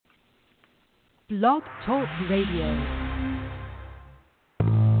Blog Talk Radio.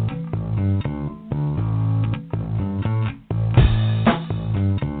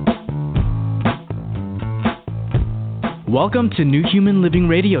 Welcome to New Human Living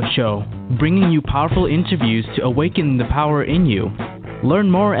Radio Show, bringing you powerful interviews to awaken the power in you.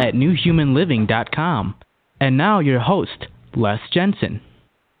 Learn more at newhumanliving.com. And now your host, Les Jensen.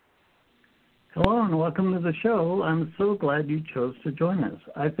 Hello and welcome to the show. I'm so glad you chose to join us.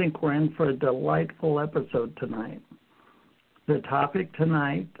 I think we're in for a delightful episode tonight. The topic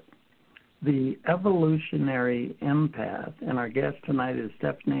tonight, the evolutionary empath, and our guest tonight is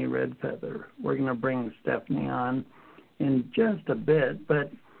Stephanie Redfeather. We're going to bring Stephanie on in just a bit, but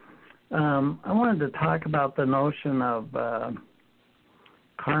I wanted to talk about the notion of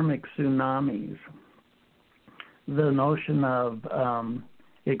karmic tsunamis, the notion of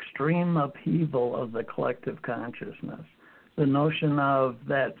extreme upheaval of the collective consciousness, the notion of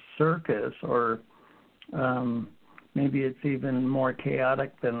that circus, or maybe it's even more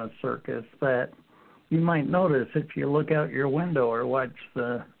chaotic than a circus, that you might notice if you look out your window or watch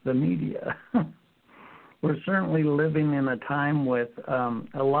the media. We're certainly living in a time with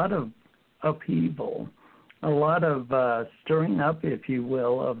a lot of upheaval, a lot of stirring up, if you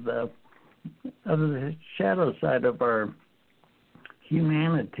will, of the shadow side of our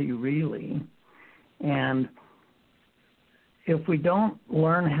humanity, really. And if we don't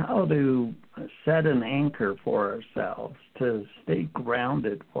learn how to set an anchor for ourselves, to stay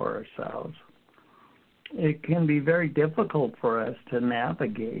grounded for ourselves, it can be very difficult for us to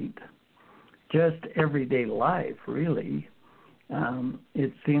navigate just everyday life, really.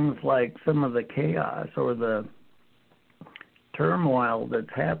 It seems like some of the chaos or the turmoil that's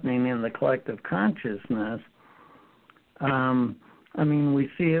happening in the collective consciousness, we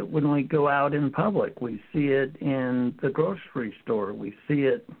see it when we go out in public. We see it in the grocery store. We see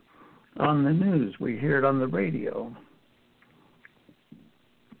it on the news. We hear it on the radio.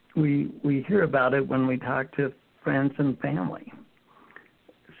 We hear about it when we talk to friends and family.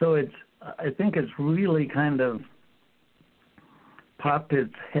 So I think it's really kind of popped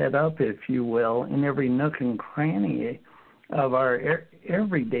its head up, if you will, in every nook and cranny of our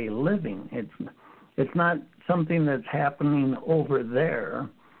everyday living. It's not something that's happening over there.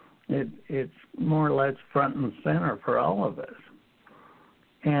 It's more or less front and center for all of us.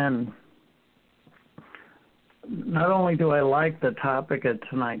 And not only do I like the topic of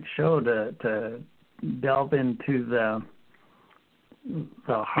tonight's show to delve into the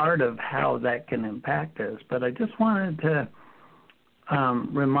heart of how that can impact us, but I just wanted to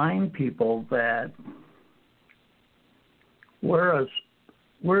remind people that we're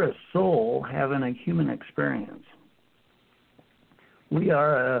a soul having a human experience. We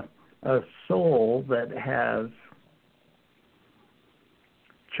are a soul that has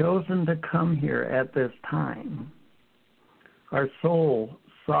chosen to come here at this time. Our soul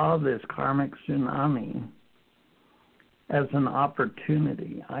saw this karmic tsunami as an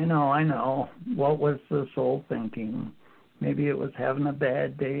opportunity. I know. What was the soul thinking? Maybe it was having a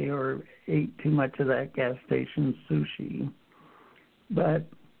bad day or ate too much of that gas station sushi. But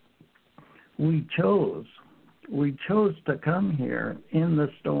we chose to come here in the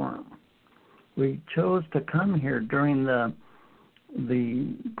storm. We chose to come here during the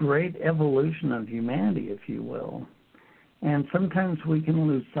great evolution of humanity, if you will. And sometimes we can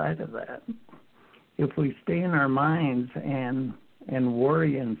lose sight of that. If we stay in our minds and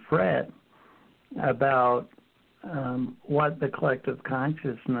worry and fret about what the collective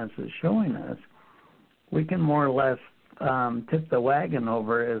consciousness is showing us, we can more or less tip the wagon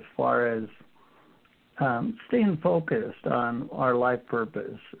over as far as staying focused on our life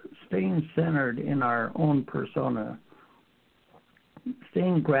purpose, staying centered in our own persona,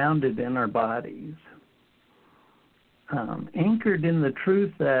 staying grounded in our bodies, anchored in the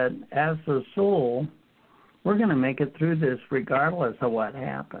truth that as a soul, we're going to make it through this regardless of what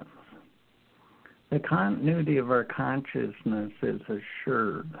happens. The continuity of our consciousness is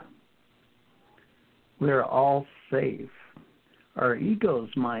assured. We're all safe. Our egos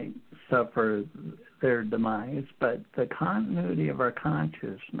might suffer their demise, but the continuity of our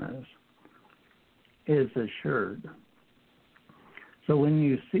consciousness is assured. So when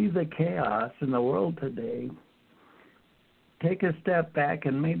you see the chaos in the world today, take a step back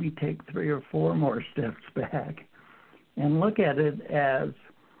and maybe take 3 or 4 more steps back and look at it as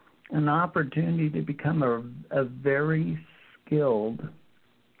an opportunity to become a very skilled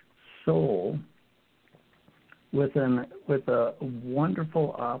soul with a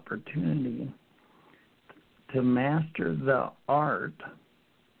wonderful opportunity to master the art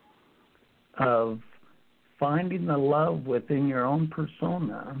of finding the love within your own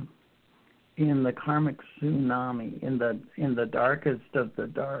persona in the karmic tsunami, in the darkest of the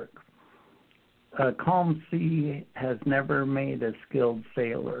dark. A calm sea has never made a skilled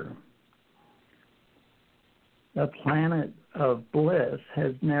sailor. The planet of bliss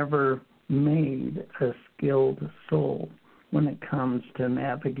has never made a skilled soul when it comes to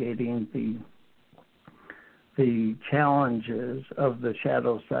navigating the challenges of the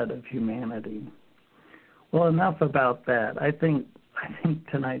shadow side of humanity. Well, enough about that. I think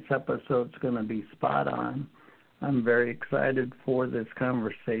tonight's episode is going to be spot on. I'm very excited for this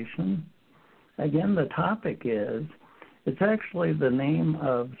conversation. Again, the topic is, it's actually the name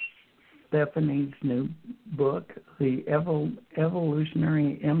of Stephanie's new book, The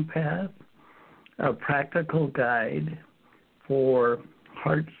Evolutionary Empath, a practical guide for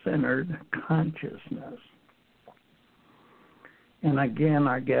heart-centered consciousness. And again,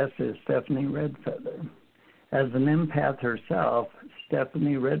 our guest is Stephanie Redfeather. As an empath herself,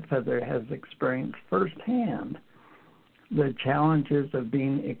 Stephanie Redfeather has experienced firsthand the challenges of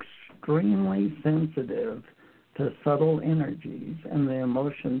being extremely sensitive to subtle energies and the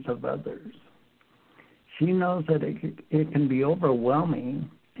emotions of others. She knows that it can be overwhelming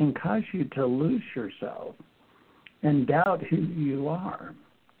and cause you to lose yourself and doubt who you are.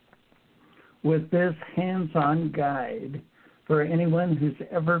 With this hands-on guide for anyone who's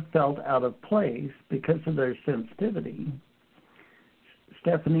ever felt out of place because of their sensitivity,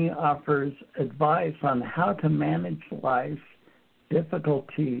 Stephanie offers advice on how to manage life's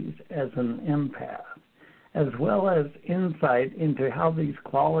difficulties as an empath, as well as insight into how these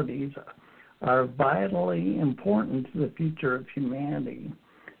qualities are vitally important to the future of humanity.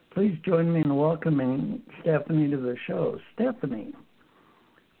 Please join me in welcoming Stephanie to the show. Stephanie,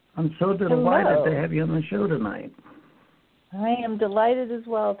 I'm so delighted to have you on the show tonight. I am delighted as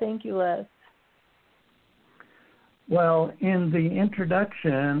well. Thank you, Les. Well, in the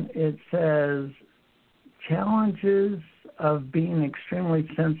introduction, it says challenges of being extremely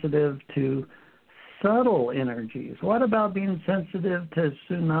sensitive to subtle energies. What about being sensitive to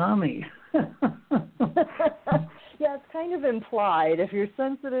tsunami? Yeah, it's kind of implied. If you're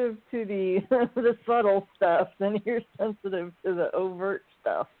sensitive to the subtle stuff, then you're sensitive to the overt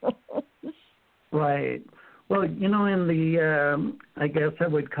stuff. Right. Well, in the, I guess I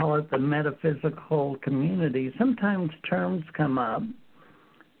would call it the metaphysical community, sometimes terms come up,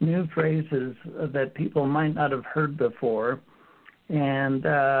 new phrases that people might not have heard before, and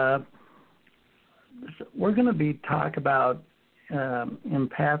we're going to be talking about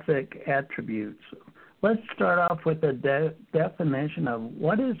empathic attributes. Let's start off with a definition of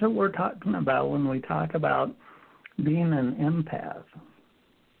what is it we're talking about when we talk about being an empath.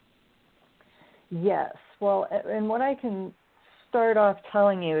 Yes. Well, and what I can start off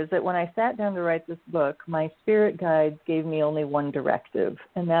telling you is that when I sat down to write this book, my spirit guides gave me only one directive,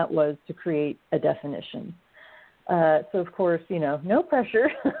 and that was to create a definition. So, of course, no pressure.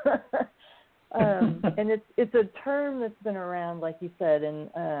 And it's a term that's been around, like you said,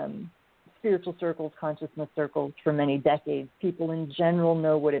 in spiritual circles, consciousness circles for many decades. People in general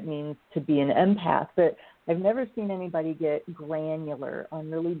know what it means to be an empath, but I've never seen anybody get granular on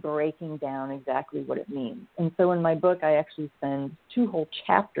really breaking down exactly what it means. And so in my book, I actually spend 2 whole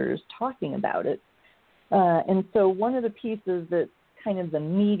chapters talking about it. And so one of the pieces that's kind of the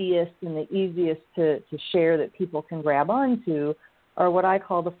meatiest and the easiest to share that people can grab onto are what I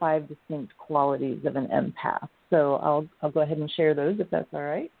call the 5 distinct qualities of an empath. So I'll go ahead and share those if that's all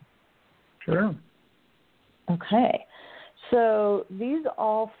right. Sure. Okay. So these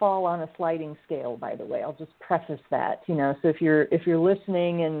all fall on a sliding scale, by the way. I'll just preface that, So if you're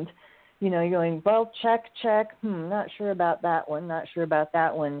listening and, you're going, well, check, not sure about that one, not sure about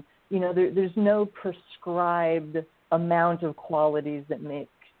that one. There's no prescribed amount of qualities that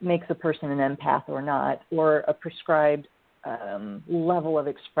makes a person an empath or not, or a prescribed level of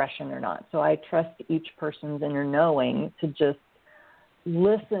expression or not. So I trust each person's inner knowing to just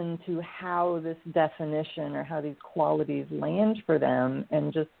listen to how this definition or how these qualities land for them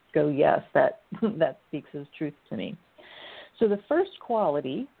and just go, yes, that speaks as truth to me. So the first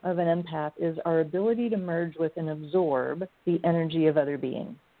quality of an empath is our ability to merge with and absorb the energy of other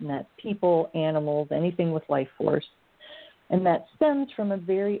beings. And that's people, animals, anything with life force. And that stems from a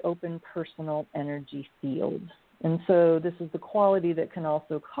very open personal energy field. And so this is the quality that can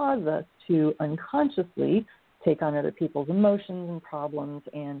also cause us to unconsciously take on other people's emotions and problems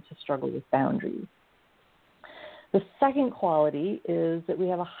and to struggle with boundaries. The second quality is that we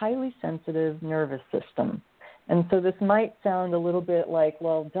have a highly sensitive nervous system. And so this might sound a little bit like,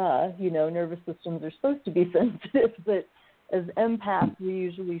 well, duh, nervous systems are supposed to be sensitive, but as empaths, we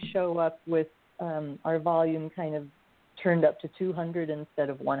usually show up with our volume kind of turned up to 200 instead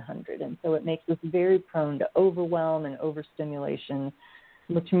of 100. And so it makes us very prone to overwhelm and overstimulation,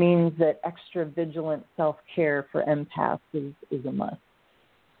 which means that extra vigilant self-care for empaths is a must.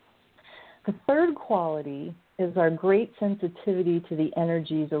 The third quality is our great sensitivity to the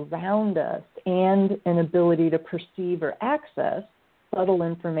energies around us and an ability to perceive or access subtle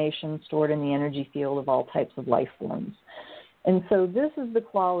information stored in the energy field of all types of life forms. And so this is the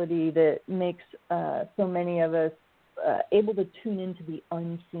quality that makes so many of us able to tune into the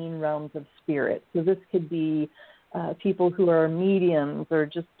unseen realms of spirit. So this could be people who are mediums, or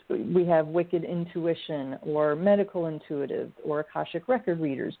just we have wicked intuition, or medical intuitives, or Akashic record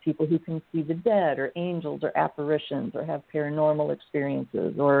readers, people who can see the dead, or angels, or apparitions, or have paranormal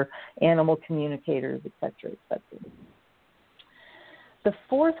experiences, or animal communicators, etc., etc. The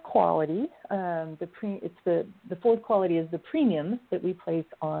fourth quality, the fourth quality is the premium that we place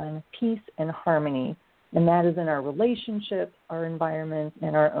on peace and harmony, and that is in our relationships, our environment,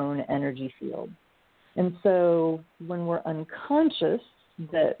 and our own energy field. And so when we're unconscious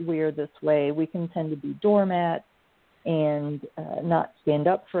that we're this way, we can tend to be doormats and not stand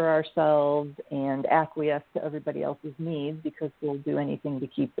up for ourselves and acquiesce to everybody else's needs because we'll do anything to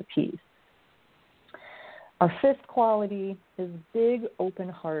keep the peace. Our fifth quality is big open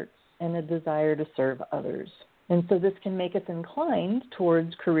hearts and a desire to serve others. And so this can make us inclined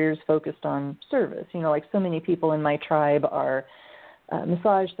towards careers focused on service. You know, like so many people in my tribe are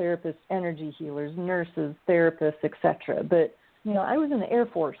massage therapists, energy healers, nurses, therapists, etc. But, you know, I was in the Air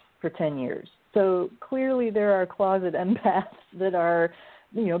Force for 10 years. So clearly there are closet empaths that are,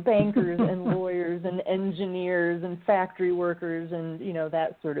 you know, bankers and lawyers and engineers and factory workers and, you know,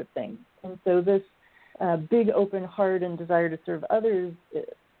 that sort of thing. And so this big open heart and desire to serve others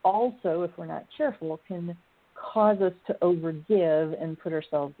also, if we're not careful, can cause us to overgive and put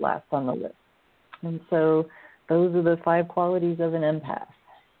ourselves last on the list. And so those are the 5 qualities of an empath.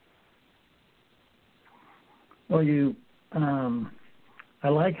 Well, I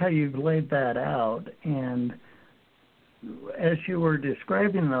like how you've laid that out, and as you were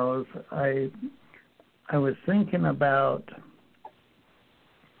describing those, I was thinking about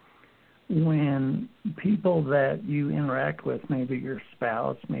when people that you interact with, maybe your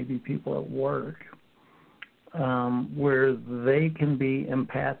spouse, maybe people at work, where they can be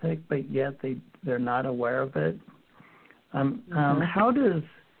empathic, but yet they're not aware of it. How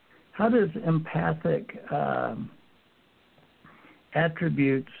does empathic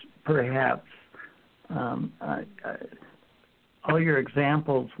attributes, perhaps, all your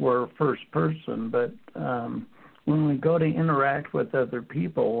examples were first person, but when we go to interact with other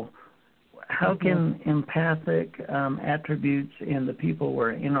people, how can empathic attributes in the people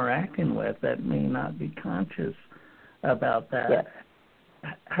we're interacting with that may not be conscious about that, yes,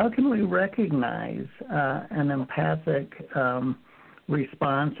 how can we recognize an empathic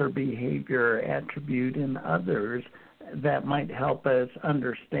response or behavior attribute in others that might help us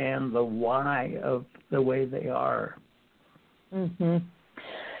understand the why of the way they are? Mm-hmm.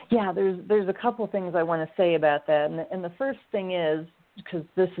 Yeah, there's a couple things I want to say about that. And the first thing is, because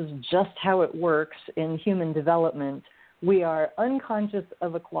this is just how it works in human development, we are unconscious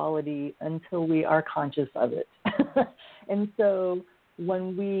of a quality until we are conscious of it. And so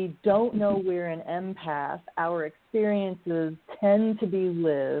when we don't know we're an empath, our experiences tend to be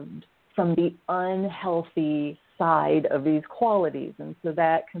lived from the unhealthy side of these qualities. And so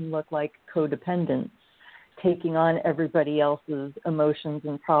that can look like codependence, taking on everybody else's emotions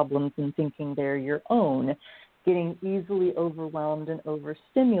and problems and thinking they're your own, getting easily overwhelmed and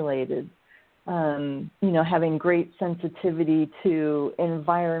overstimulated, having great sensitivity to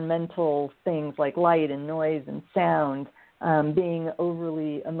environmental things like light and noise and sound, being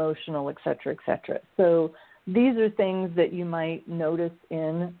overly emotional, et cetera, et cetera. So these are things that you might notice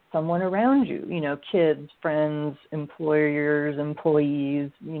in someone around you, kids, friends, employers,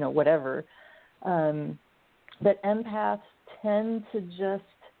 employees, whatever. But empaths tend to just,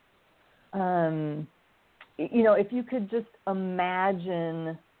 if you could just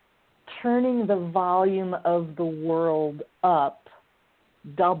imagine turning the volume of the world up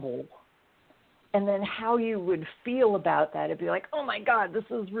double, and then how you would feel about that. It'd be like, oh my God, this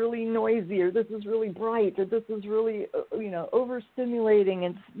is really noisy, or this is really bright, or this is really, overstimulating.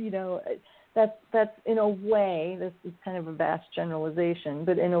 And, that's in a way, this is kind of a vast generalization,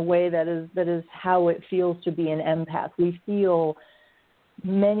 but in a way that is how it feels to be an empath. We feel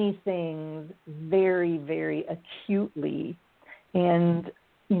many things very, very acutely. And,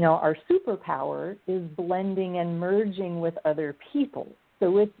 our superpower is blending and merging with other people.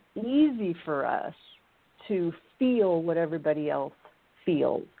 So it's easy for us to feel what everybody else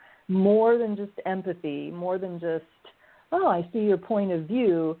feels, more than just empathy, more than just oh, I see your point of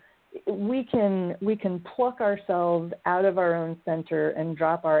view, we can pluck ourselves out of our own center and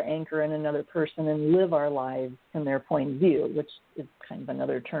drop our anchor in another person and live our lives from their point of view, which is kind of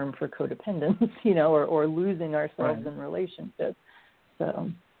another term for codependence, or losing ourselves in relationships.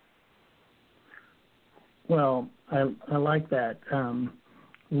 So, well, I like that.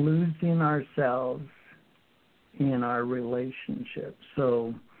 Losing ourselves in our relationship.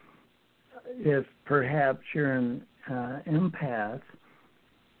 So if perhaps you're an empath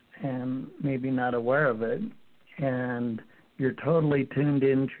and maybe not aware of it, and you're totally tuned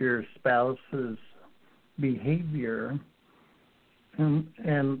into your spouse's behavior, and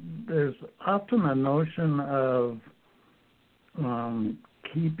there's often a notion of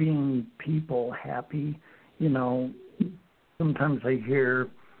keeping people happy. Sometimes I hear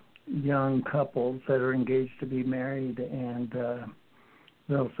young couples that are engaged to be married, and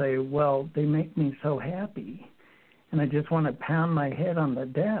they'll say, well, they make me so happy. And I just want to pound my head on the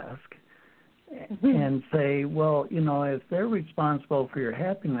desk and say, well, if they're responsible for your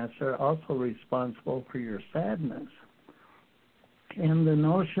happiness, they're also responsible for your sadness. And the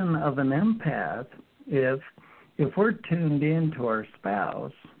notion of an empath, if we're tuned into our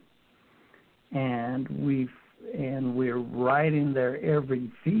spouse and we're riding their every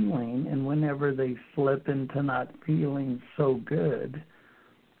feeling, and whenever they slip into not feeling so good,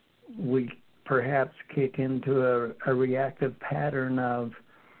 we perhaps kick into a reactive pattern of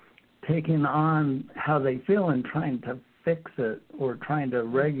taking on how they feel and trying to fix it or trying to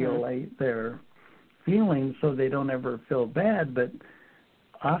regulate their feelings so they don't ever feel bad. But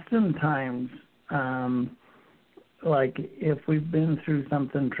oftentimes, like if we've been through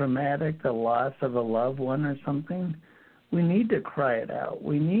something traumatic, the loss of a loved one or something, we need to cry it out.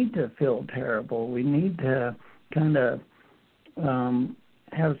 We need to feel terrible. We need to kind of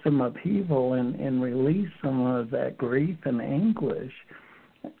have some upheaval and release some of that grief and anguish.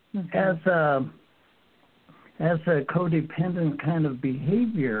 As a codependent kind of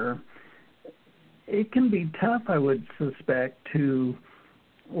behavior, it can be tough, I would suspect, to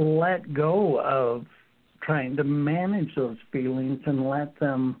let go of trying to manage those feelings and let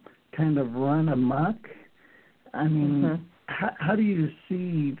them kind of run amok. I mean, how do you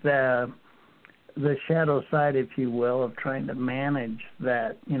see the shadow side, if you will, of trying to manage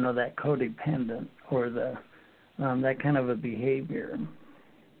that, that codependent or that kind of a behavior?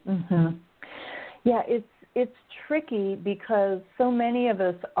 Yeah, it's tricky because so many of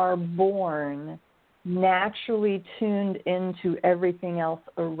us are born naturally tuned into everything else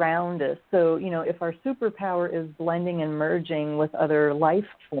around us. So, if our superpower is blending and merging with other life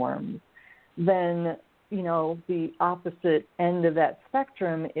forms, then, the opposite end of that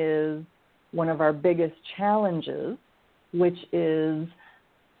spectrum is one of our biggest challenges, which is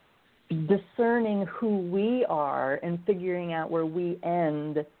discerning who we are and figuring out where we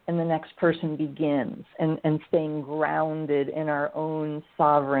end and the next person begins, and staying grounded in our own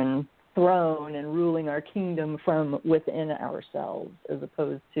sovereign throne and ruling our kingdom from within ourselves, as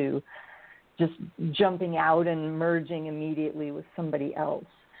opposed to just jumping out and merging immediately with somebody else.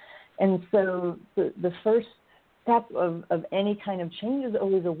 And so the first step of any kind of change is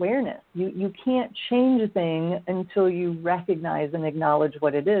always awareness. You can't change a thing until you recognize and acknowledge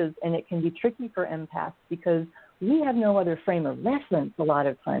what it is, and it can be tricky for empaths because we have no other frame of reference a lot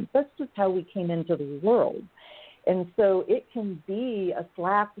of times. That's just how we came into the world. And so it can be a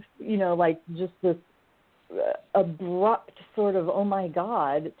slap, like just this abrupt sort of, oh my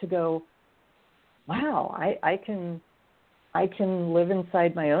God, to go, wow, I can live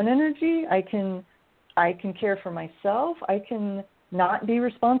inside my own energy. I can care for myself. I can not be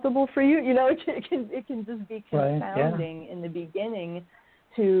responsible for you. It can just be confounding in the beginning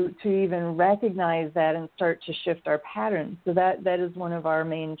to even recognize that and start to shift our patterns. So that is one of our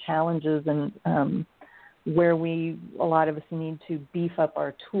main challenges, and where a lot of us need to beef up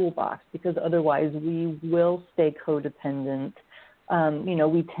our toolbox, because otherwise we will stay codependent.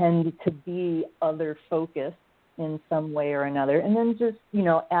 We tend to be other focused in some way or another. And then just,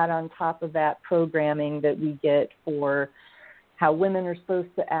 add on top of that programming that we get for how women are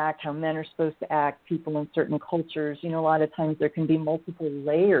supposed to act, how men are supposed to act, people in certain cultures. A lot of times there can be multiple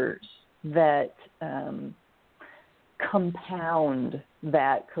layers that compound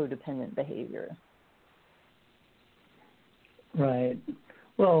that codependent behavior. Right.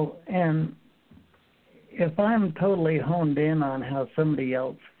 Well, and if I'm totally honed in on how somebody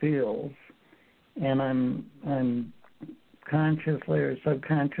else feels, and I'm consciously or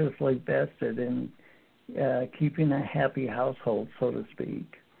subconsciously vested in keeping a happy household, so to speak.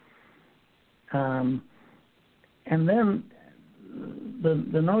 And then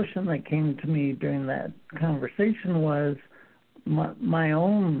the notion that came to me during that conversation was my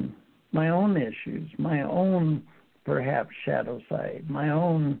own issues, my own perhaps shadow side, my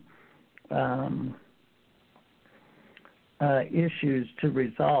own issues to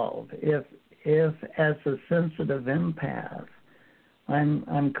resolve. If as a sensitive empath,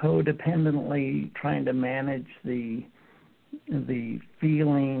 I'm codependently trying to manage the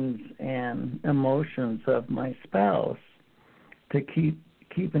feelings and emotions of my spouse to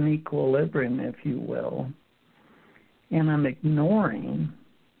keep an equilibrium, if you will, and I'm ignoring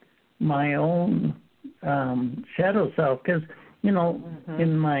my own shadow self, because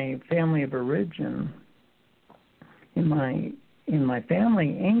in my family of origin, in my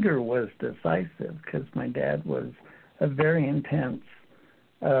family, anger was decisive because my dad was a very intense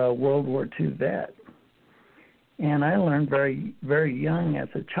World War II vet. And I learned very, very young as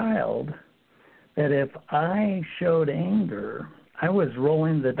a child that if I showed anger, I was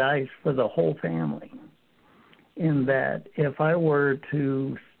rolling the dice for the whole family. In that if I were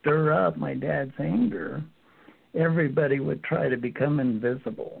to stir up my dad's anger, everybody would try to become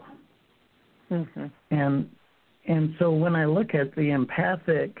invisible. Mm-hmm. And so when I look at the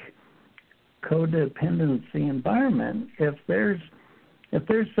empathic codependency environment, if there's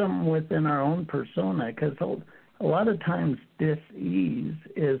something within our own persona, because a lot of times dis-ease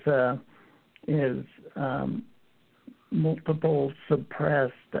is multiple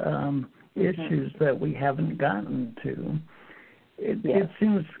suppressed issues that we haven't gotten to. It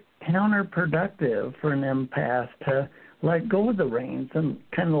seems counterproductive for an empath to let go of the reins and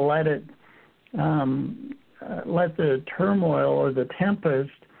kind of let it let the turmoil or the tempest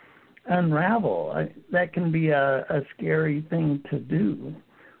unravel. That can be a scary thing to do.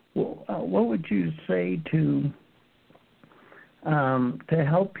 What would you say to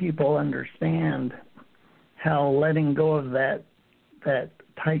help people understand how letting go of that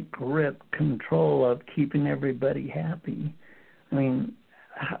tight grip control of keeping everybody happy? I mean,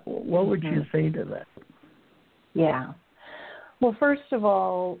 what would you say to that? Yeah. Well, first of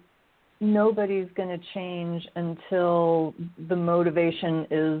all, nobody's going to change until the motivation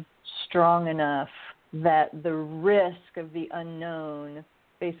is strong enough that the risk of the unknown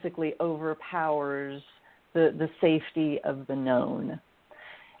basically overpowers the safety of the known.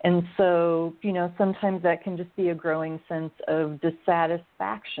 And so, sometimes that can just be a growing sense of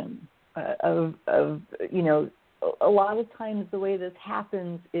dissatisfaction, a lot of times the way this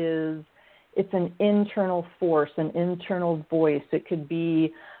happens is it's an internal force, an internal voice. It could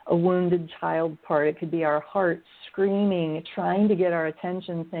be a wounded child part. It could be our heart screaming, trying to get our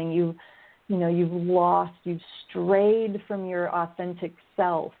attention, saying you've strayed from your authentic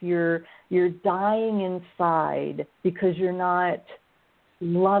self. You're dying inside because you're not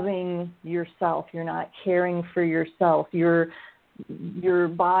loving yourself. You're not caring for yourself. Your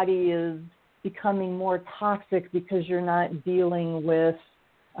body is becoming more toxic because you're not dealing with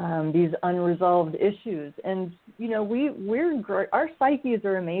these unresolved issues. And our psyches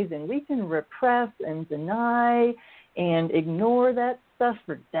are amazing. We can repress and deny and ignore that stuff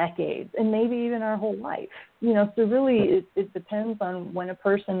for decades and maybe even our whole life. So really it depends on when a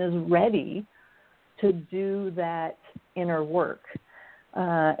person is ready to do that inner work.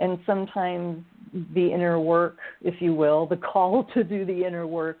 And sometimes the inner work, if you will, the call to do the inner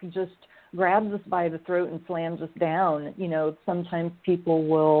work just grabs us by the throat and slams us down. Sometimes people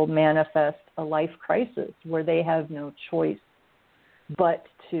will manifest a life crisis where they have no choice but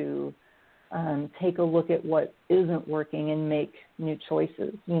to take a look at what isn't working and make new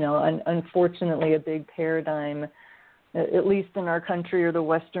choices. Unfortunately, a big paradigm, at least in our country or the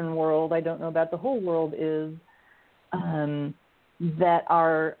Western world, I don't know about the whole world, is that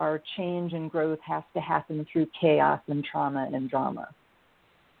our change and growth has to happen through chaos and trauma and drama.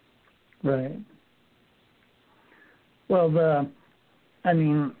 Right. Well,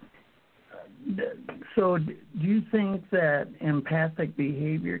 so do you think that empathic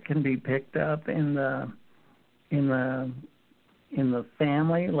behavior can be picked up in the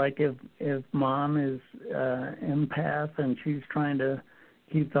family? Like if mom is empath and she's trying to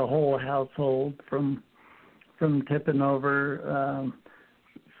keep the whole household from tipping over,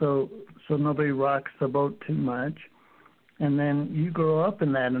 so nobody rocks the boat too much. And then you grow up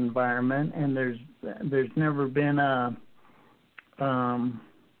in that environment, and there's never been a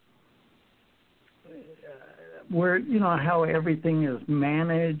where how everything is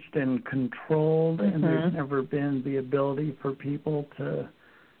managed and controlled, and there's never been the ability for people to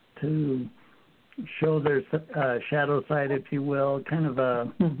show their shadow side, if you will, kind of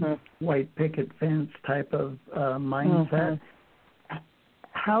a white picket fence type of mindset.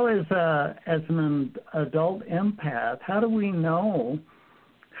 how is as an adult empath, how do we know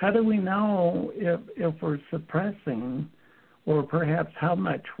if we're suppressing, or perhaps how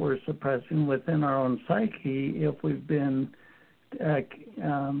much we're suppressing within our own psyche if we've been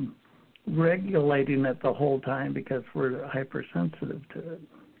regulating it the whole time because we're hypersensitive to it?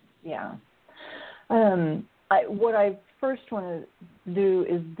 Yeah. What I first want to do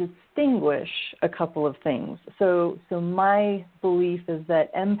is distinguish a couple of things. So my belief is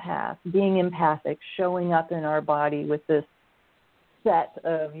that being empathic, showing up in our body with this set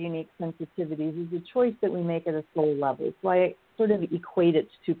of unique sensitivities is a choice that we make at a soul level. So I sort of equate it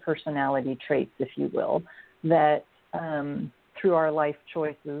to personality traits, if you will, that through our life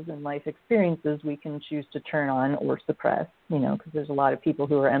choices and life experiences, we can choose to turn on or suppress, because there's a lot of people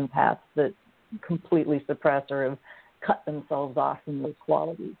who are empaths that completely suppress or have cut themselves off in those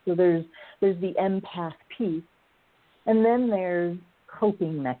qualities. So there's the empath piece, and then there's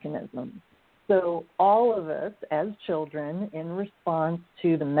coping mechanisms. So all of us as children, in response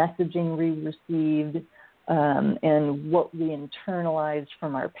to the messaging we received and what we internalized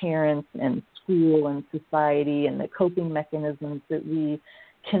from our parents and school and society, and the coping mechanisms that we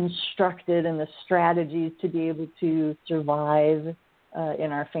constructed and the strategies to be able to survive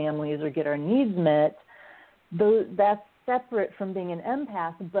in our families or get our needs met, that's separate from being an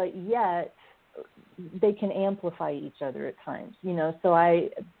empath, but yet they can amplify each other at times. So I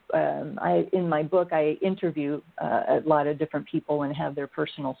in my book, I interview a lot of different people and have their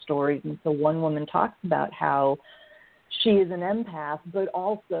personal stories. And so one woman talks about how she is an empath, but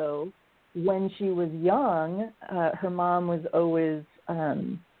also when she was young, her mom was always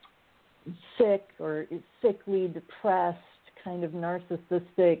sick or sickly, depressed, kind of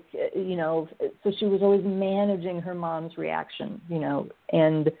narcissistic, so she was always managing her mom's reaction,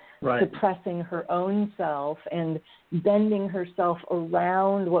 and right. suppressing her own self and bending herself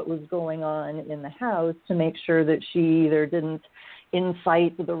around what was going on in the house to make sure that she either didn't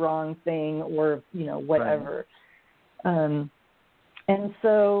incite the wrong thing or, whatever. Right. And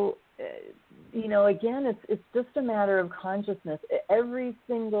so, again, it's just a matter of consciousness. Every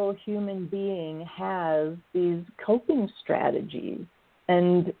single human being has these coping strategies,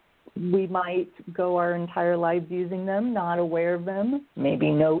 and we might go our entire lives using them, not aware of them,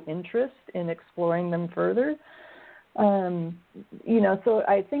 maybe no interest in exploring them further. So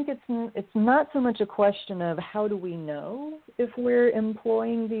I think it's not so much a question of how do we know if we're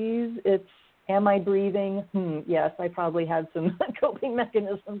employing these. It's, am I breathing? Yes, I probably have some coping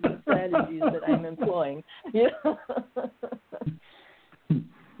mechanisms and strategies that I'm employing. Yeah.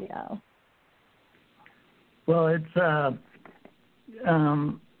 Yeah. Well, it's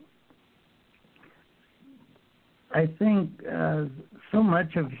I think so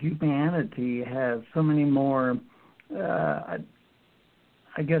much of humanity has so many more, I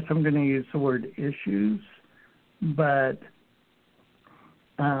guess I'm going to use the word issues, but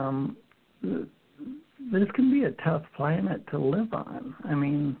this can be a tough planet to live on. I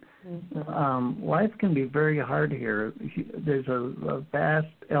mean, life can be very hard here. There's a vast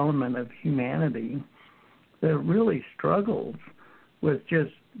element of humanity that really struggles with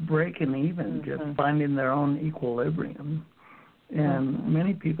just breaking even, just finding their own equilibrium. And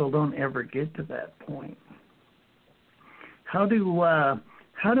many people don't ever get to that point. How do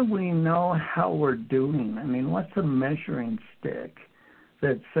we know how we're doing? I mean, what's a measuring stick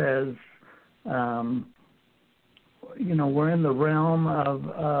that says, we're in the realm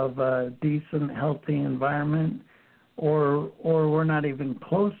of a decent, healthy environment, or we're not even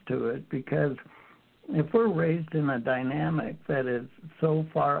close to it? Because if we're raised in a dynamic that is so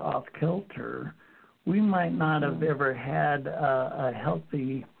far off kilter, we might not have ever had a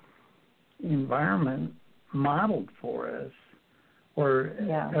healthy environment modeled for us, or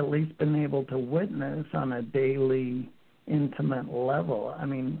at least been able to witness on a daily, intimate level. I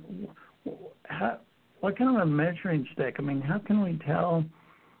mean, what kind of a measuring stick? I mean, how can we tell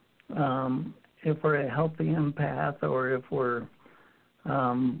if we're a healthy empath or if we're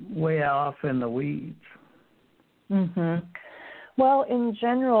way off in the weeds? Well, in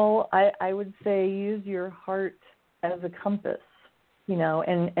general, I would say use your heart as a compass,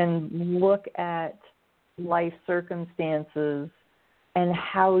 and look at life circumstances and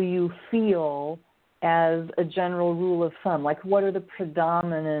how you feel as a general rule of thumb. Like, what are the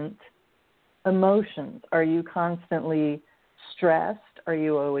predominant emotions? Are you constantly stressed? Are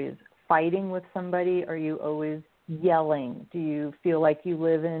you always fighting with somebody? Are you always yelling? Do you feel like you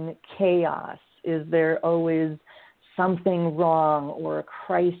live in chaos? Is there always something wrong or a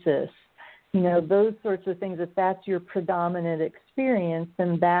crisis? Those sorts of things. If that's your predominant experience,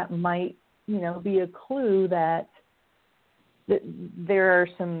 then that might, be a clue that there are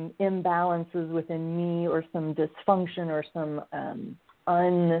some imbalances within me or some dysfunction or some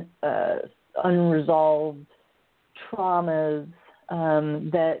unresolved traumas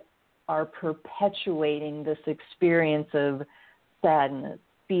that are perpetuating this experience of sadness,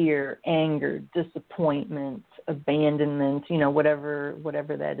 fear, anger, disappointment, abandonment, whatever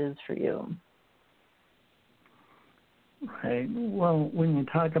that is for you. Right. Well, when you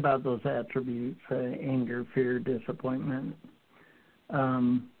talk about those attributes, anger, fear, disappointment,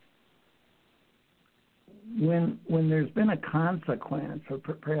 when there's been a consequence, or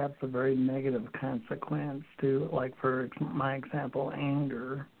perhaps a very negative consequence to, like for my example,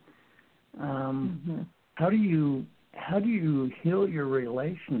 anger, how do you heal your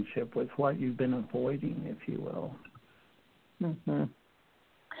relationship with what you've been avoiding, if you will?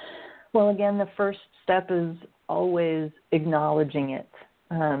 Well, again, the first step is always acknowledging it.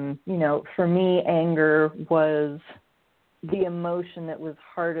 For me, anger was the emotion that was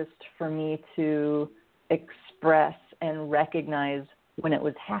hardest for me to express and recognize when it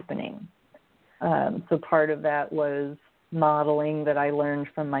was happening. So part of that was modeling that I learned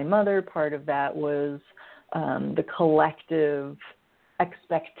from my mother. Part of that was the collective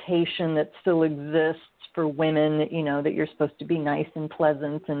expectation that still exists for women, that you're supposed to be nice and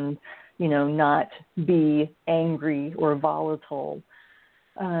pleasant and, not be angry or volatile.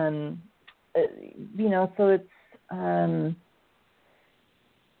 So it's,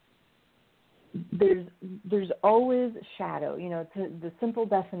 there's always shadow. The simple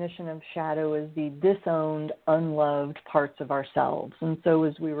definition of shadow is the disowned, unloved parts of ourselves. And so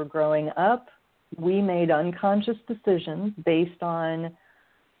as we were growing up, we made unconscious decisions based on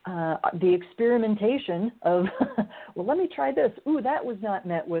the experimentation of, well, let me try this. Ooh, that was not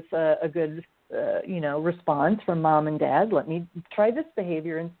met with a good, response from mom and dad. Let me try this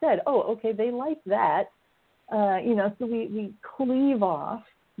behavior instead. Oh, okay, they like that. So we cleave off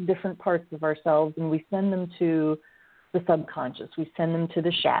different parts of ourselves and we send them to the subconscious. We send them to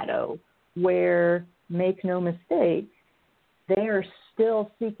the shadow where, make no mistake, they are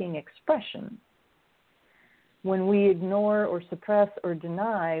still seeking expression. When we ignore or suppress or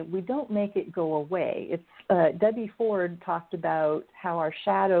deny, we don't make it go away. It's Debbie Ford talked about how our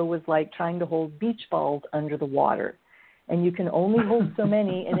shadow was like trying to hold beach balls under the water. And you can only hold so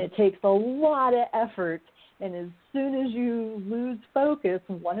many, and it takes a lot of effort. And as soon as you lose focus,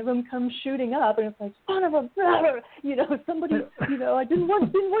 one of them comes shooting up, and it's like, son of a, somebody, I didn't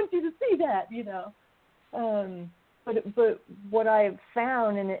want you to see that, But what I've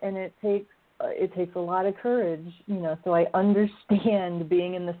found, and it takes a lot of courage, so I understand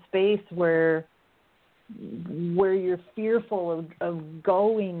being in the space where you're fearful of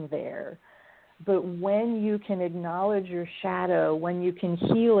going there. But when you can acknowledge your shadow, when you can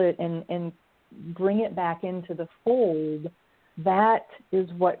heal it and bring it back into the fold, that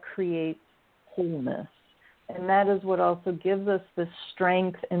is what creates wholeness. And that is what also gives us the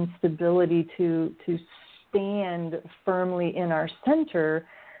strength and stability to stand firmly in our center,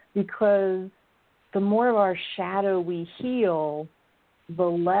 because the more of our shadow we heal, the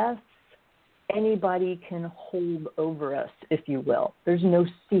less anybody can hold over us, if you will. There's no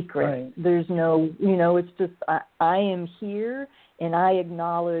secret. Right. There's no, it's just I am here and I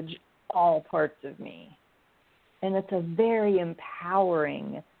acknowledge all parts of me. And it's a very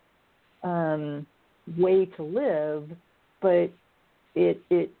empowering way to live, but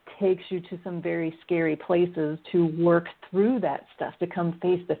it takes you to some very scary places to work through that stuff, to come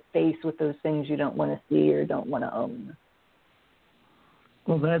face to face with those things you don't want to see or don't want to own.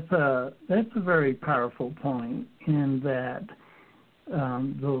 Well, that's a very powerful point, in that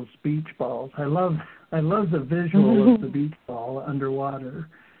those beach balls. I love the visual of the beach ball underwater,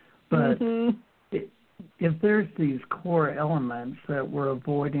 but if there's these core elements that we're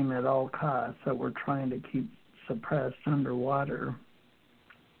avoiding at all costs, that we're trying to keep suppressed underwater,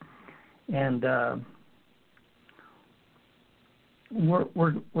 and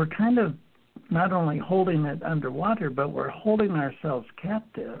we're kind of not only holding it underwater, but we're holding ourselves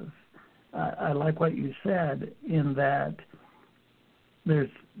captive. I like what you said, in that there's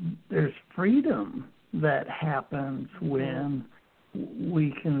freedom that happens when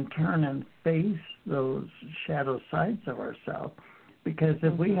we can turn and face those shadow sides of ourselves. Because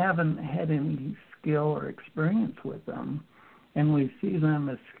if we haven't had any skill or experience with them, and we see them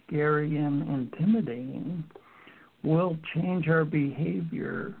as scary and intimidating, we'll change our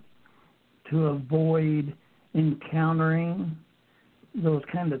behavior to avoid encountering those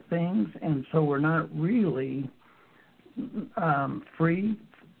kind of things. And so we're not really free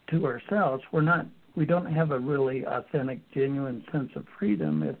to ourselves. We don't have a really authentic, genuine sense of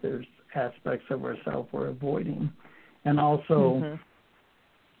freedom if there's aspects of ourselves we're avoiding. And also, Mm-hmm.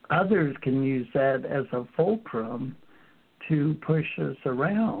 others can use that as a fulcrum to push us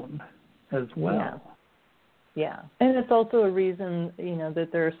around as well. Yeah. And it's also a reason, that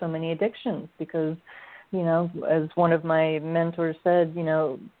there are so many addictions because, as one of my mentors said,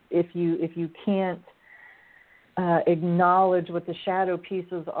 if you can't acknowledge what the shadow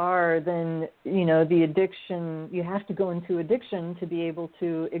pieces are, then, the addiction, you have to go into addiction to be able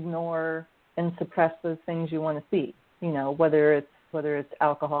to ignore and suppress those things you want to see, whether it's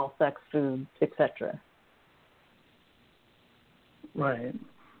alcohol, sex, food, etc. Right.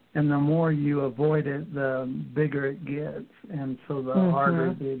 And the more you avoid it, the bigger it gets, and so the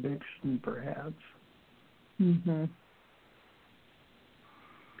harder the addiction, perhaps. Mm-hmm.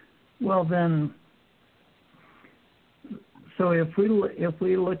 Well, then, so if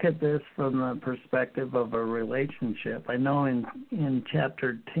we look at this from the perspective of a relationship, I know in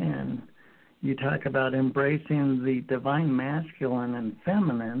chapter 10, you talk about embracing the divine masculine and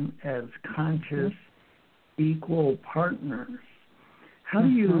feminine as conscious, equal partners. How do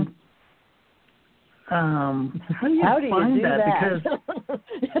you find that? Because,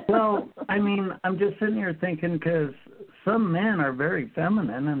 well, I mean, I'm just sitting here thinking because some men are very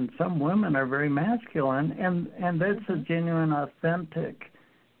feminine and some women are very masculine, and that's a genuine, authentic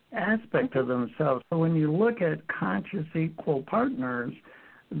aspect of themselves. So when you look at conscious, equal partners,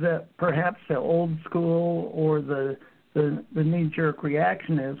 that perhaps the old school or the knee-jerk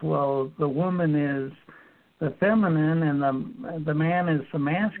reaction is, well, the woman is the feminine and the man is the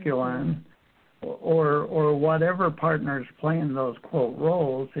masculine, or whatever partner's playing those quote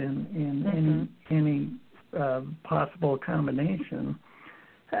roles in any possible combination.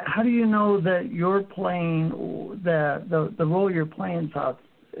 How do you know that you're playing the role you're playing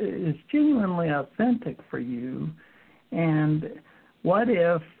is genuinely authentic for you? And what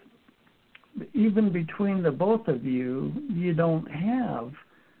if even between the both of you, you don't have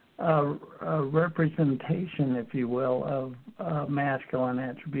a representation, if you will, of a masculine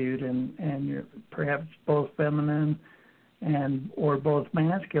attribute, and you're perhaps both feminine or both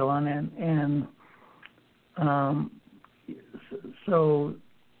masculine, and so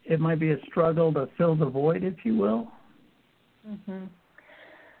it might be a struggle to fill the void, if you will. Mm-hmm.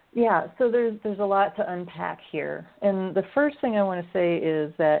 Yeah, so there's a lot to unpack here. And the first thing I want to say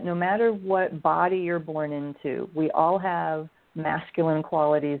is that no matter what body you're born into, we all have masculine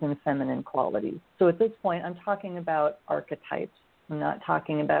qualities and feminine qualities. So at this point, I'm talking about archetypes. I'm not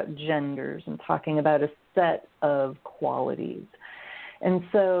talking about genders. I'm talking about a set of qualities. And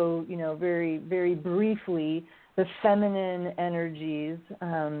so, very, very briefly, the feminine energies,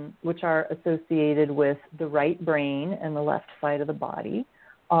 which are associated with the right brain and the left side of the body,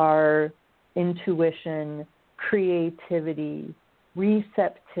 are intuition, creativity,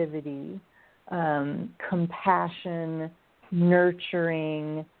 receptivity, compassion,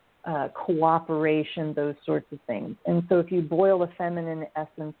 nurturing, cooperation, those sorts of things. And so if you boil the feminine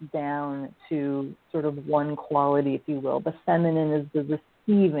essence down to sort of one quality, if you will, the feminine is the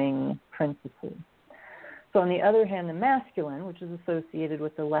receiving principle. So on the other hand, the masculine, which is associated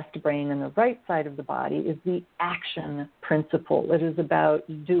with the left brain and the right side of the body, is the action principle. It is about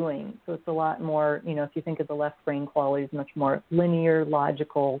doing. So it's a lot more, if you think of the left brain qualities, much more linear,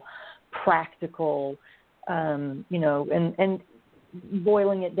 logical, practical, and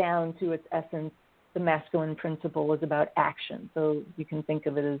boiling it down to its essence, the masculine principle is about action. So you can think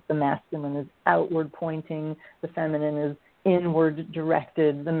of it as the masculine is outward pointing, the feminine is inward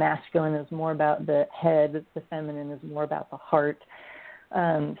directed, the masculine is more about the head, the feminine is more about the heart.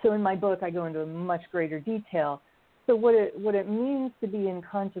 So in my book, I go into much greater detail. So what it means to be in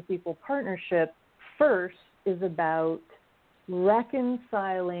conscious equal partnership first is about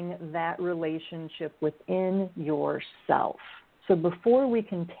reconciling that relationship within yourself. So before we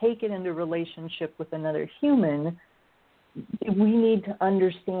can take it into relationship with another human, we need to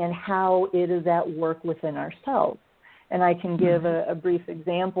understand how it is at work within ourselves. And I can give a brief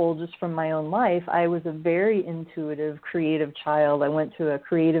example just from my own life. I was a very intuitive, creative child. I went to a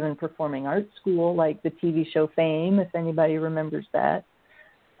creative and performing arts school like the TV show Fame, if anybody remembers that.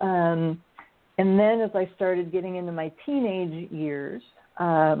 And then as I started getting into my teenage years,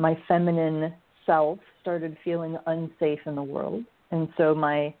 my feminine self started feeling unsafe in the world. And so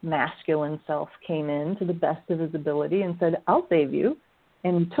my masculine self came in to the best of his ability and said, I'll save you.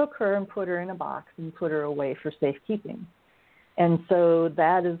 And took her and put her in a box and put her away for safekeeping. And so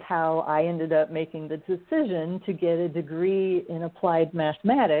that is how I ended up making the decision to get a degree in applied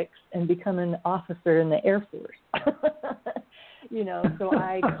mathematics and become an officer in the Air Force. So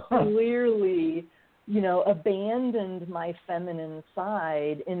I clearly abandoned my feminine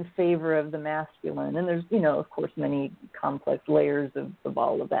side in favor of the masculine. And there's, of course, many complex layers of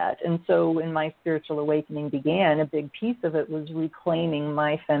all of that. And so when my spiritual awakening began, a big piece of it was reclaiming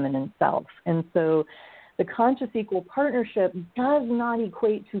my feminine self. And so the conscious equal partnership does not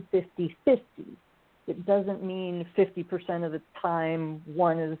equate to 50-50. It doesn't mean 50% of the time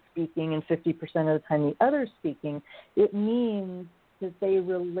one is speaking and 50% of the time the other is speaking. It means that they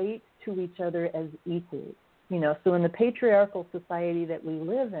relate to each other as equals. So in the patriarchal society that we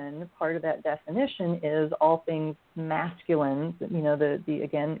live in, part of that definition is all things masculine,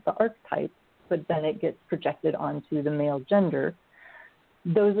 the archetype, but then it gets projected onto the male gender.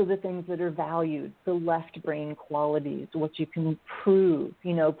 Those are the things that are valued, the left brain qualities, what you can prove,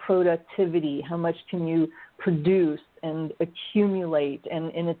 productivity, how much can you produce and accumulate,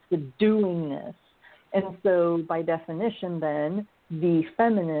 and it's the doingness. And so by definition then, the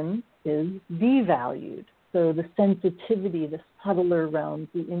feminine is devalued. So the sensitivity, the subtler realms,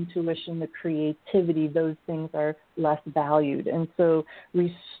 the intuition, the creativity, those things are less valued. And so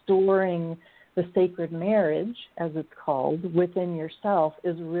restoring the sacred marriage, as it's called, within yourself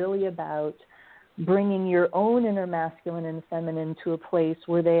is really about bringing your own inner masculine and feminine to a place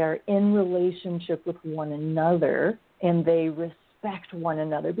where they are in relationship with one another and they respect one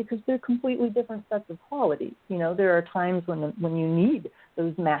another, because they're completely different sets of qualities. There are times when you need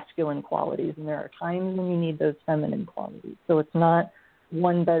those masculine qualities, and there are times when you need those feminine qualities. So it's not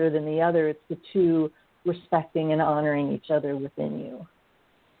one better than the other. It's the two respecting and honoring each other within you.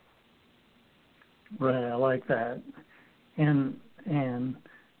 Right, I like that. And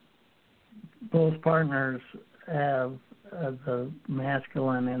both partners have the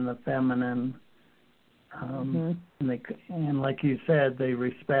masculine and the feminine, and like you said, they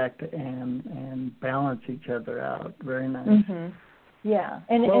respect and balance each other out. Very nice. Mm-hmm. Yeah,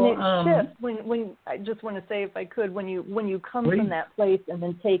 and it shifts when I just want to say, if I could, when you come from that place and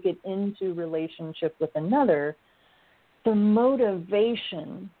then take it into relationship with another, the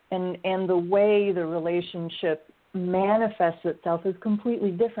motivation and the way the relationship manifests itself is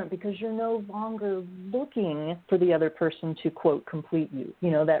completely different, because you're no longer looking for the other person to, quote, complete you.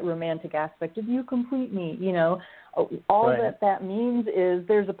 That romantic aspect of you complete me, all right. that means is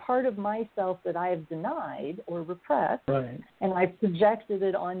there's a part of myself that I have denied or repressed, right. and I've projected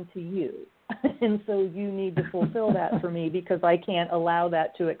it onto you. And so you need to fulfill that for me, because I can't allow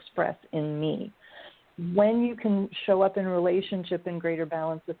that to express in me. When you can show up in relationship in greater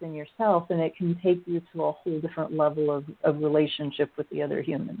balance within yourself, and it can take you to a whole different level of relationship with the other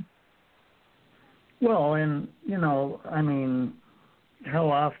human. Well, and, how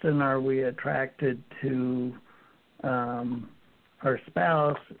often are we attracted to our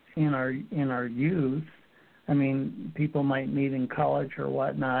spouse in our youth? People might meet in college or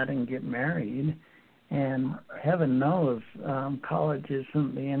whatnot and get married. And heaven knows, college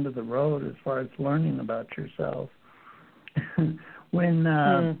isn't the end of the road as far as learning about yourself.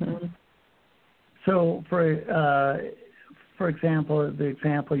 So, for example, the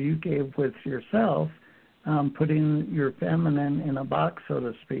example you gave with yourself, putting your feminine in a box, so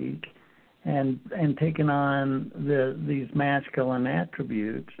to speak, and taking on these masculine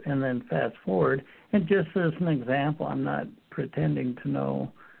attributes, and then fast forward. And just as an example, I'm not pretending to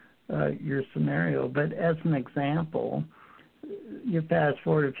know your scenario, but as an example, you fast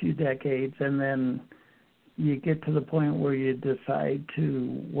forward a few decades, and then you get to the point where you decide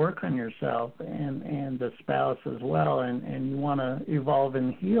to work on yourself and the spouse as well, and you want to evolve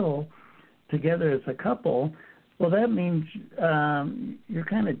and heal together as a couple. Well, that means you're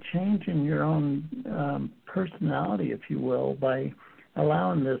kind of changing your own personality, if you will, by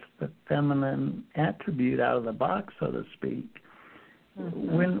allowing the feminine attribute out of the box, so to speak.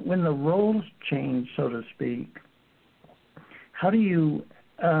 Mm-hmm. When the roles change, so to speak, how do you,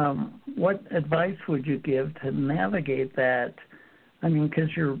 what advice would you give to navigate that? Because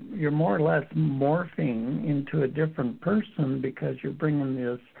you're more or less morphing into a different person, because you're bringing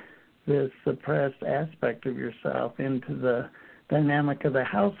this suppressed aspect of yourself into the dynamic of the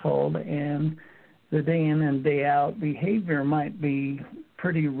household, and the day in and day out behavior might be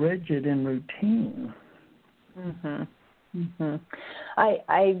pretty rigid and routine. Mm-hmm. Mm-hmm.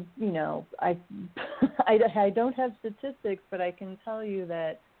 I don't have statistics, but I can tell you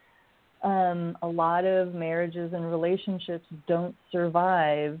that a lot of marriages and relationships don't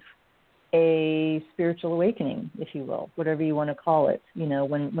survive a spiritual awakening, if you will, whatever you want to call it.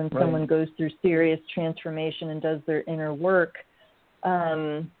 When right. someone goes through serious transformation and does their inner work,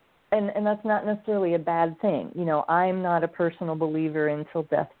 and that's not necessarily a bad thing. I'm not a personal believer until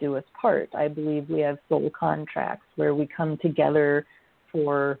death do us part. I believe we have soul contracts where we come together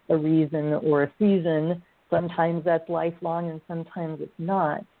for a reason or a season. Sometimes that's lifelong and sometimes it's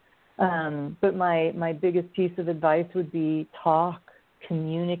not. But my biggest piece of advice would be talk,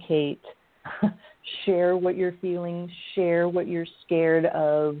 communicate, share what you're feeling, share what you're scared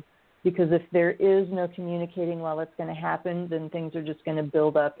of, because if there is no communicating while it's going to happen, then things are just going to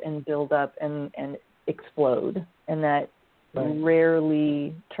build up and explode, and that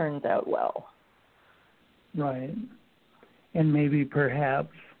rarely turns out well. Right. And maybe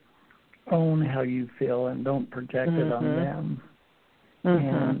perhaps own how you feel and don't project it on them.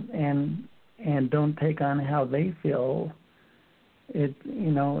 And don't take on how they feel. It's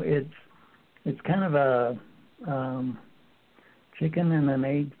kind of a chicken and an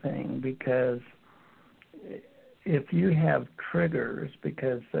egg thing, because if you have triggers,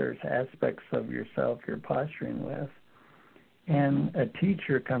 because there's aspects of yourself you're posturing with, and a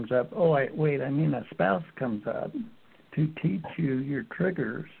teacher comes up, a spouse comes up to teach you your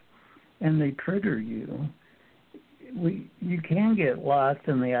triggers, and they trigger you, you can get lost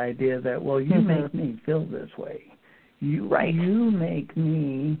in the idea that, well, you make me feel this way. You make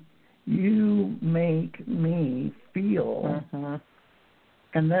me feel.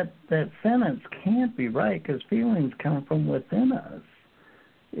 And that sentence can't be right, because feelings come from within us.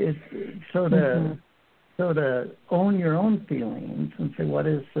 It's so to own your own feelings and say, what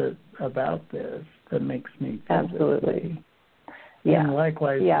is it about this that makes me feel this way? Yeah. And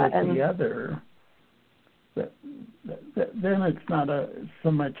likewise with the other, then it's not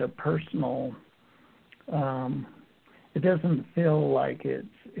so much a personal. It doesn't feel like it's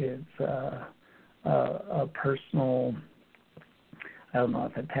a personal. I don't know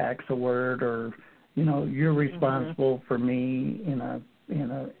if attack's a word, or you're responsible for me in a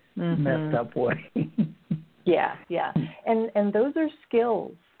messed up way. Yeah. And those are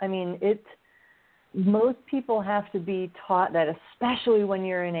skills. I mean, most people have to be taught that, especially when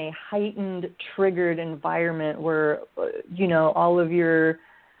you're in a heightened, triggered environment where, all of your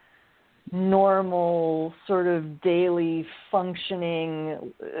normal sort of daily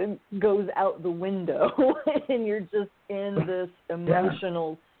functioning goes out the window and you're just in this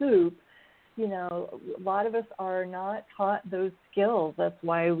emotional soup. A lot of us are not taught those skills. That's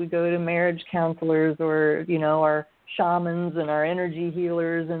why we go to marriage counselors or, our shamans and our energy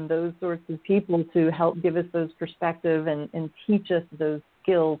healers and those sorts of people to help give us those perspective and teach us those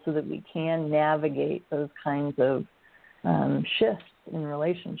skills so that we can navigate those kinds of shifts in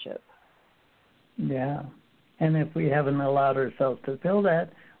relationships. Yeah. And if we haven't allowed ourselves to feel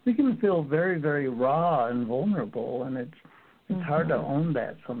that, we can feel very, very raw and vulnerable, and it's hard to own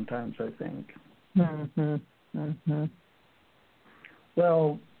that sometimes, I think.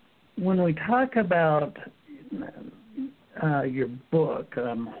 Well, when we talk about your book,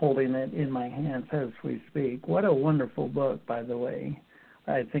 I'm holding it in my hands as we speak. What a wonderful book, by the way.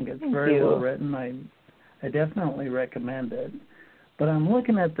 I think it's very well written. I definitely recommend it. But I'm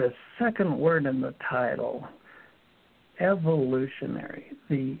looking at the second word in the title, evolutionary,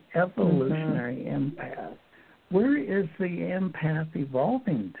 the evolutionary empath. Where is the empath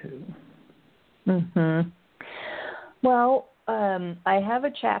evolving to? Well, I have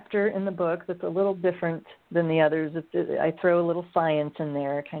a chapter in the book that's a little different than the others. I throw a little science in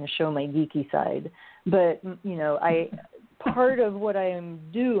there, kind of show my geeky side. But, part of what I am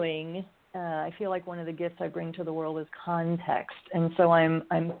doing, I feel like one of the gifts I bring to the world is context. And so I'm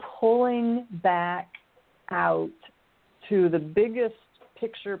pulling back out to the biggest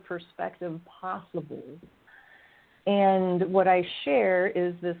picture perspective possible. And what I share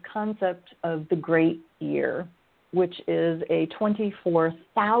is this concept of the great year, which is a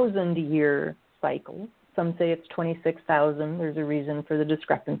 24,000-year cycle. Some say it's 26,000. There's a reason for the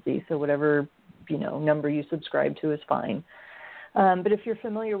discrepancy. So whatever, number you subscribe to is fine. But if you're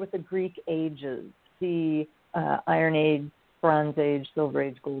familiar with the Greek ages, the Iron Age, Bronze Age, Silver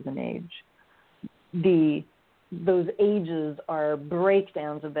Age, Golden Age, those ages are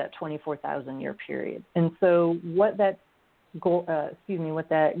breakdowns of that 24,000-year period. And so what that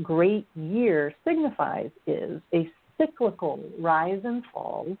great year signifies is a cyclical rise and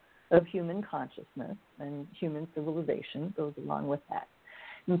fall of human consciousness, and human civilization goes along with that.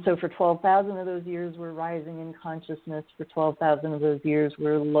 And so for 12,000 of those years, we're rising in consciousness. For 12,000 of those years,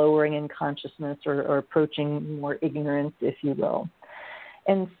 we're lowering in consciousness or approaching more ignorance, if you will.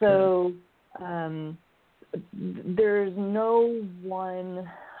 And so there's no one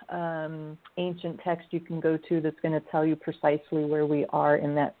ancient text you can go to that's going to tell you precisely where we are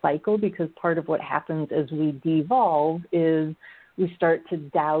in that cycle, because part of what happens as we devolve is we start to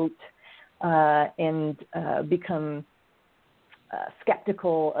doubt and become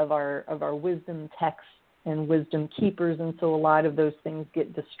skeptical of our wisdom texts and wisdom keepers, and so a lot of those things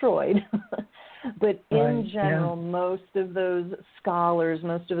get destroyed. But in general, most of those scholars,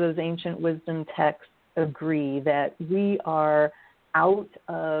 most of those ancient wisdom texts agree that we are out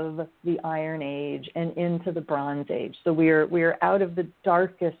of the Iron Age and into the Bronze Age. So we are out of the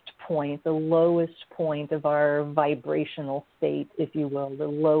darkest point, the lowest point of our vibrational state, if you will, the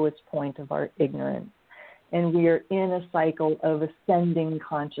lowest point of our ignorance. And we are in a cycle of ascending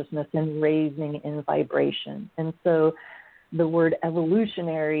consciousness and raising in vibration. And so the word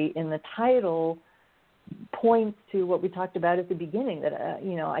evolutionary in the title points to what we talked about at the beginning, that,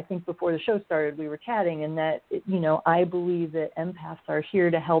 I think before the show started, we were chatting, and that, I believe that empaths are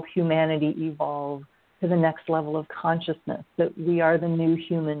here to help humanity evolve to the next level of consciousness, that we are the new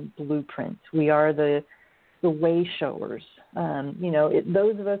human blueprint. We are the way showers.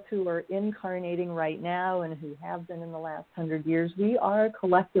 Those of us who are incarnating right now and who have been in the last 100 years, we are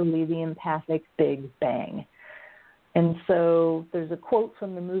collectively the empathic Big Bang. And so there's a quote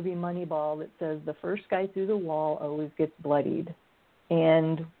from the movie Moneyball that says, the first guy through the wall always gets bloodied.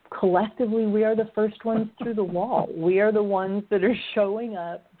 And collectively, we are the first ones through the wall. We are the ones that are showing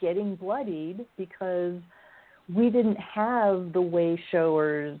up, getting bloodied, because we didn't have the way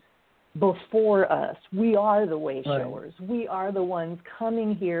showers before us. We are the way showers. Right. We are the ones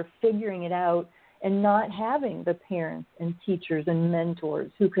coming here, figuring it out, and not having the parents and teachers and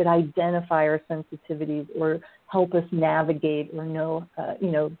mentors who could identify our sensitivities or help us navigate or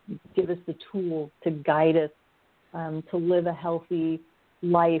give us the tools to guide us to live a healthy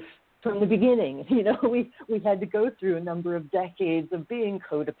life from the beginning. We had to go through a number of decades of being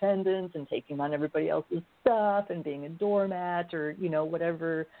codependent and taking on everybody else's stuff and being a doormat or,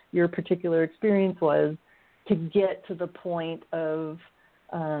 whatever your particular experience was, to get to the point of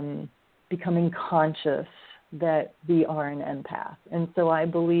becoming conscious that we are an empath. And so I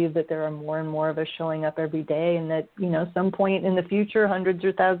believe that there are more and more of us showing up every day, and that, some point in the future, hundreds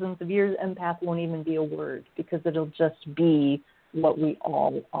or thousands of years, empath won't even be a word, because it'll just be what we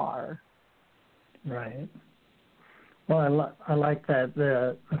all are. Right. Well, I like that,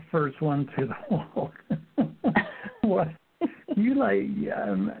 the first one through the wall. What you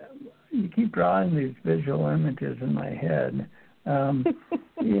keep drawing these visual images in my head. And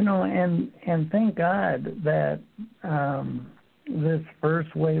thank God that this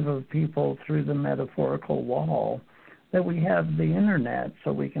first wave of people through the metaphorical wall, that we have the internet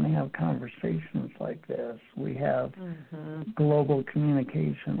so we can have conversations like this. We have global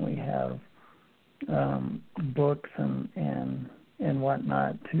communication. We have books and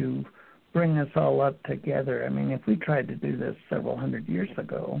whatnot to bring us all up together. I mean, if we tried to do this several hundred years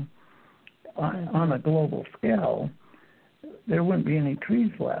ago on a global scale, there wouldn't be any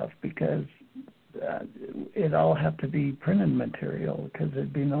trees left, because it'd all have to be printed material, because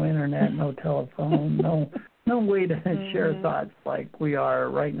there'd be no internet, no telephone, no way to share thoughts like we are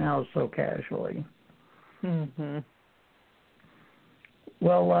right now so casually. Mm-hmm.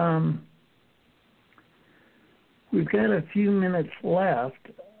 Well, we've got a few minutes left.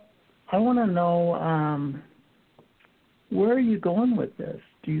 I want to know, where are you going with this?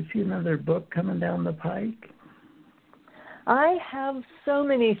 Do you see another book coming down the pike? I have so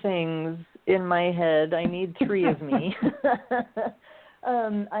many things in my head. I need 3 of me.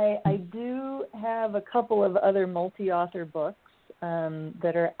 I do have a couple of other multi-author books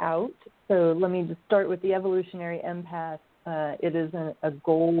that are out. So let me just start with the Evolutionary Empath. It is a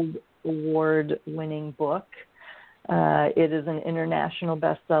Gold Award-winning book. It is an international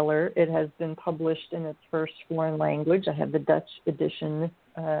bestseller. It has been published in its first foreign language. I have the Dutch edition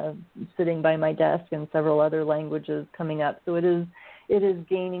sitting by my desk, and several other languages coming up. So it is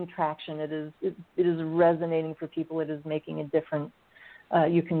gaining traction. It is resonating for people. It is making a difference.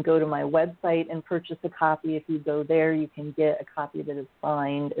 You can go to my website and purchase a copy. If you go there, you can get a copy that is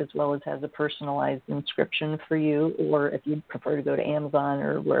signed, as well as has a personalized inscription for you. Or if you'd prefer to go to Amazon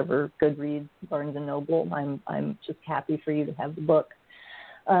or wherever, Goodreads, Barnes & Noble, I'm just happy for you to have the book.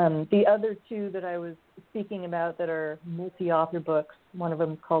 The other 2 that I was speaking about that are multi-author books, one of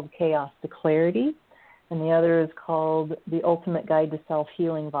them is called Chaos to Clarity, and the other is called The Ultimate Guide to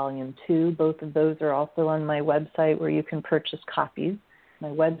Self-Healing, Volume 2. Both of those are also on my website, where you can purchase copies. My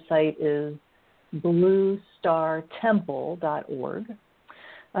website is bluestartemple.org.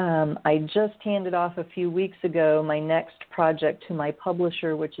 I just handed off a few weeks ago my next project to my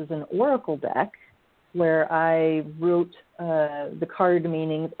publisher, which is an oracle deck, where I wrote the card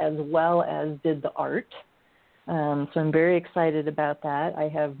meanings as well as did the art. So I'm very excited about that. I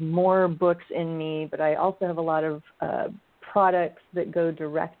have more books in me, but I also have a lot of products that go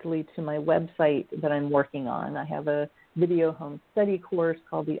directly to my website that I'm working on. I have a video home study course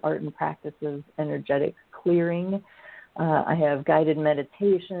called the Art and Practice of Energetic clearing. I have guided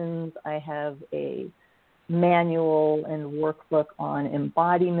meditations. I have a manual and workbook on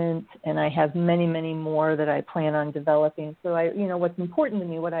embodiment, and I have many, many more that I plan on developing. So what's important to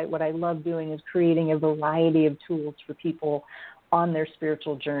me, what I love doing is creating a variety of tools for people on their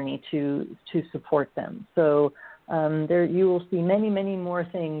spiritual journey to support them. So there you will see many, many more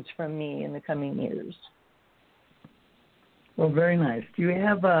things from me in the coming years. Well, very nice. Do you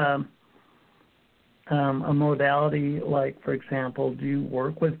have a modality, like, for example, do you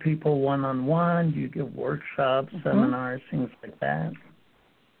work with people one-on-one? Do you give workshops, seminars, things like that?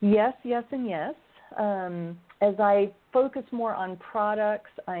 Yes, yes, and yes. As I focus more on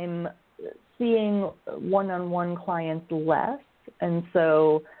products, I'm seeing one-on-one clients less. And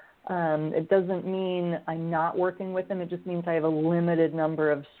so it doesn't mean I'm not working with them. It just means I have a limited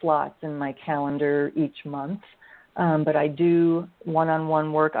number of slots in my calendar each month. But I do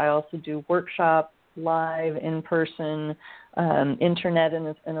one-on-one work. I also do workshops, live, in-person, internet,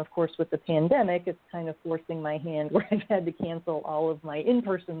 and of course with the pandemic, it's kind of forcing my hand where I've had to cancel all of my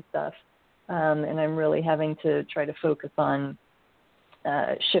in-person stuff, and I'm really having to try to focus on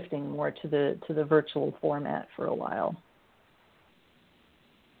shifting more to the virtual format for a while.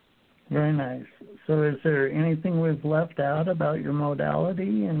 Very nice. So is there anything we've left out about your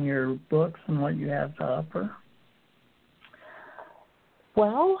modality and your books and what you have to offer?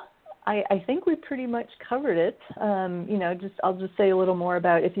 Well, I think we pretty much covered it. I'll just say a little more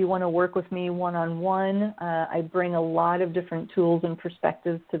about if you want to work with me one-on-one. I bring a lot of different tools and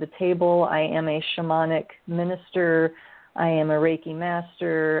perspectives to the table. I am a shamanic minister. I am a Reiki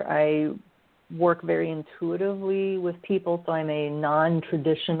master. I work very intuitively with people, so I'm a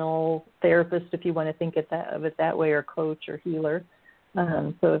non-traditional therapist, if you want to think of it that way, or coach or healer.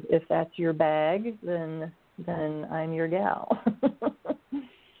 So if that's your bag, then I'm your gal.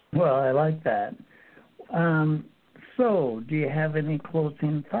 Well, I like that. So do you have any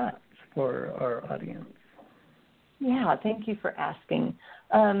closing thoughts for our audience? Yeah, thank you for asking.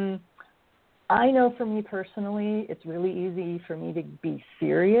 I know for me personally, it's really easy for me to be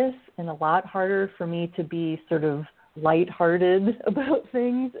serious and a lot harder for me to be sort of lighthearted about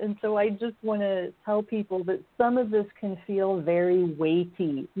things. And so I just want to tell people that some of this can feel very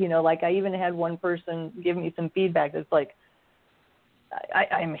weighty. Like I even had one person give me some feedback that's like,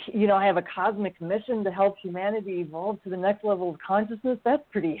 I have a cosmic mission to help humanity evolve to the next level of consciousness. That's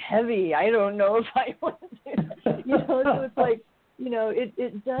pretty heavy. I don't know if I want to, so it's like,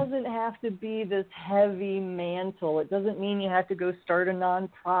 it doesn't have to be this heavy mantle. It doesn't mean you have to go start a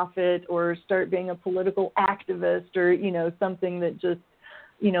nonprofit or start being a political activist or, something that just,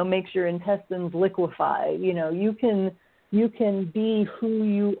 makes your intestines liquefy. You can be who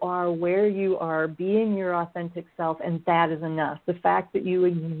you are, where you are, being your authentic self, and that is enough. The fact that you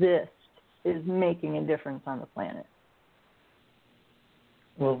exist is making a difference on the planet.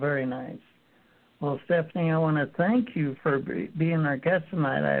 Well, very nice. Well, Stephanie, I want to thank you for being our guest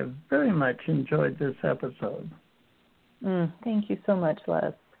tonight. I have very much enjoyed this episode. Thank you so much,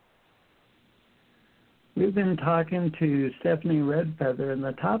 Les. We've been talking to Stephanie Redfeather, and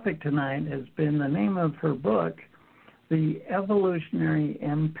the topic tonight has been the name of her book, The Evolutionary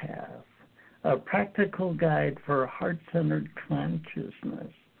Empath, a practical guide for heart-centered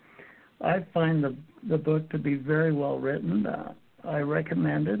consciousness. I find the book to be very well written. I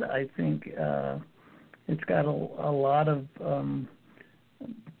recommend it. I think it's got a lot of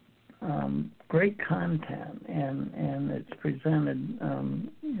great content, and it's presented.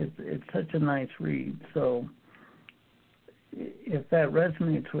 It's such a nice read. So if that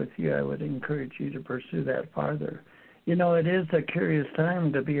resonates with you, I would encourage you to pursue that farther. It is a curious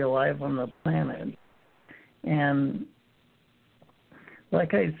time to be alive on the planet. And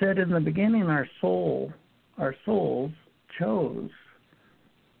like I said in the beginning, our souls chose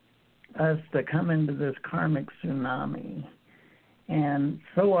us to come into this karmic tsunami. And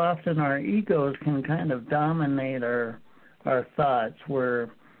so often our egos can kind of dominate our thoughts, where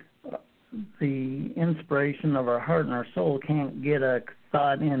the inspiration of our heart and our soul can't get a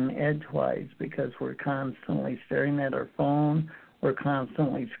thought in edgewise because we're constantly staring at our phone, we're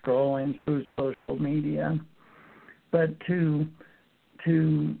constantly scrolling through social media. But to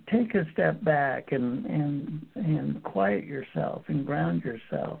take a step back and quiet yourself and ground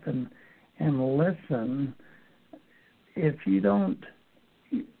yourself and listen, if you don't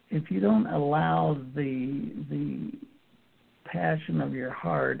allow the passion of your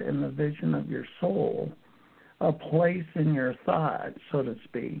heart and the vision of your soul a place in your thoughts, so to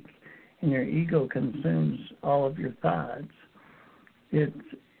speak, and your ego consumes all of your thoughts, it's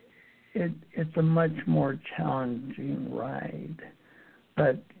a much more challenging ride.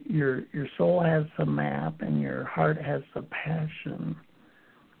 but your soul has the map and your heart has the passion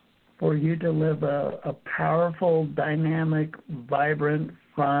for you to live a powerful, dynamic, vibrant,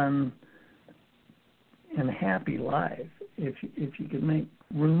 fun, and happy life. If you can make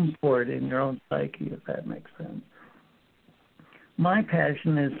room for it in your own psyche, if that makes sense. My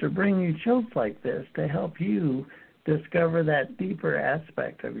passion is to bring you shows like this to help you discover that deeper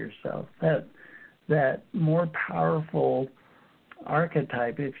aspect of yourself, that more powerful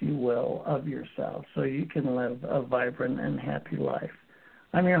archetype, if you will, of yourself, so you can live a vibrant and happy life.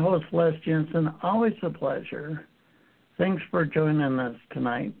 I'm your host, Les Jensen. Always a pleasure. Thanks for joining us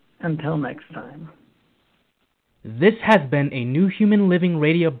tonight. Until next time. This has been a New Human Living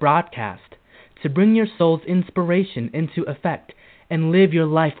radio broadcast to bring your soul's inspiration into effect and live your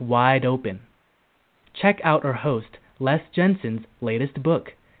life wide open. Check out our host, Les Jensen's latest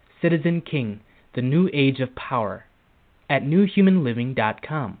book, Citizen King, The New Age of Power, at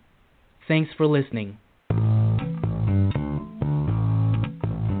newhumanliving.com. Thanks for listening.